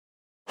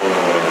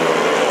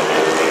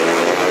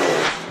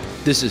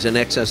This is an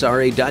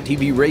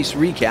XSRA.TV race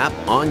recap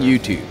on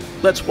YouTube.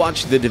 Let's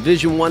watch the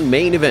Division I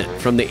main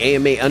event from the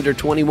AMA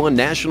Under-21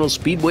 National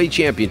Speedway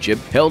Championship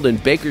held in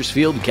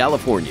Bakersfield,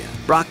 California.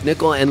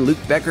 Nicol and Luke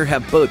Becker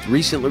have both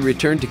recently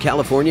returned to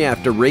California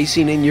after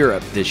racing in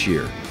Europe this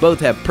year. Both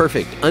have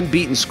perfect,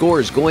 unbeaten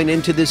scores going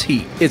into this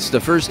heat. It's the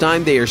first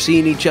time they are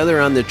seeing each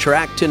other on the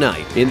track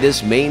tonight in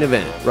this main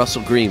event.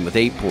 Russell Green with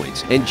 8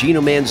 points and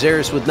Gino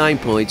Manzares with 9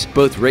 points.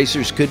 Both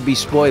racers could be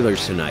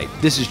spoilers tonight.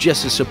 This is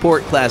just a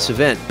support class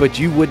event, but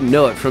you wouldn't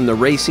know it from the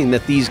racing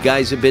that these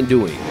guys have been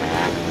doing.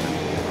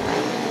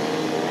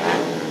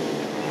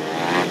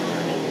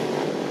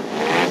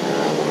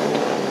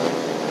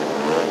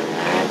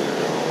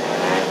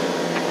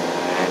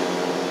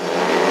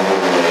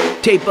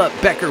 Tape up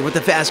Becker with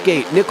the fast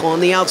gate. Nicol on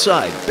the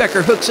outside.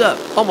 Becker hooks up,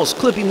 almost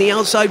clipping the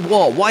outside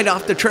wall. Wide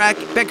off the track,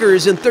 Becker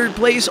is in third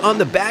place on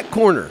the back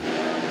corner.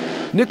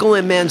 Nicol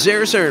and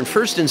Manzares are in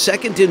first and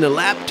second into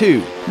lap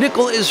 2.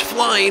 Nicol is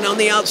flying on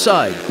the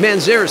outside.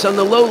 Manzares on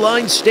the low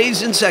line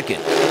stays in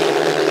second.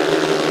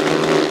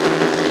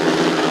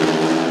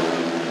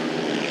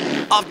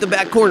 Off the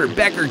back corner,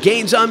 Becker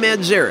gains on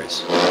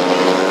Manzares.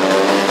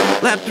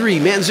 Lap 3,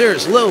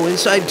 Manzares low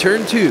inside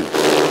turn 2.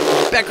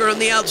 Becker on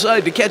the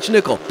outside to catch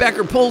Nicol.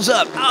 Becker pulls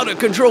up, out of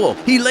control.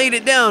 He laid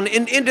it down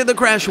and into the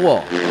crash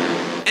wall.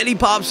 And he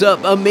pops up,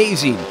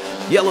 amazing.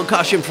 Yellow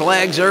caution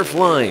flags are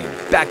flying.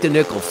 Back to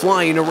Nicol,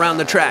 flying around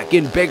the track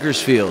in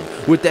Bakersfield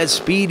with that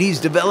speed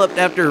he's developed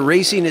after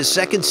racing his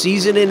second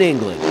season in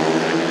England.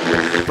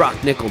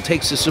 Nicol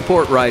takes the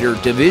support rider,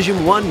 Division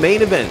I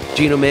main event.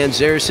 Gino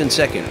Manzares in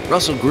second,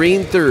 Russell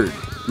Green third.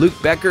 Luke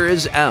Becker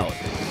is out.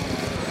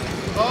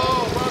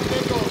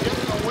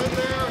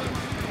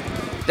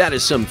 That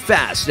is some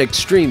fast,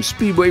 extreme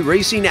speedway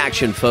racing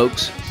action,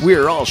 folks.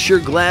 We're all sure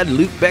glad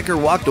Luke Becker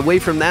walked away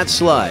from that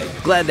slide.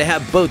 Glad to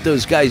have both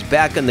those guys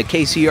back on the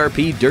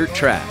KCRP dirt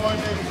track.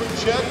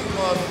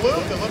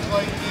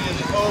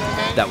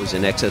 That was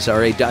an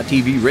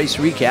XSRA.TV race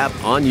recap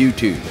on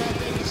YouTube.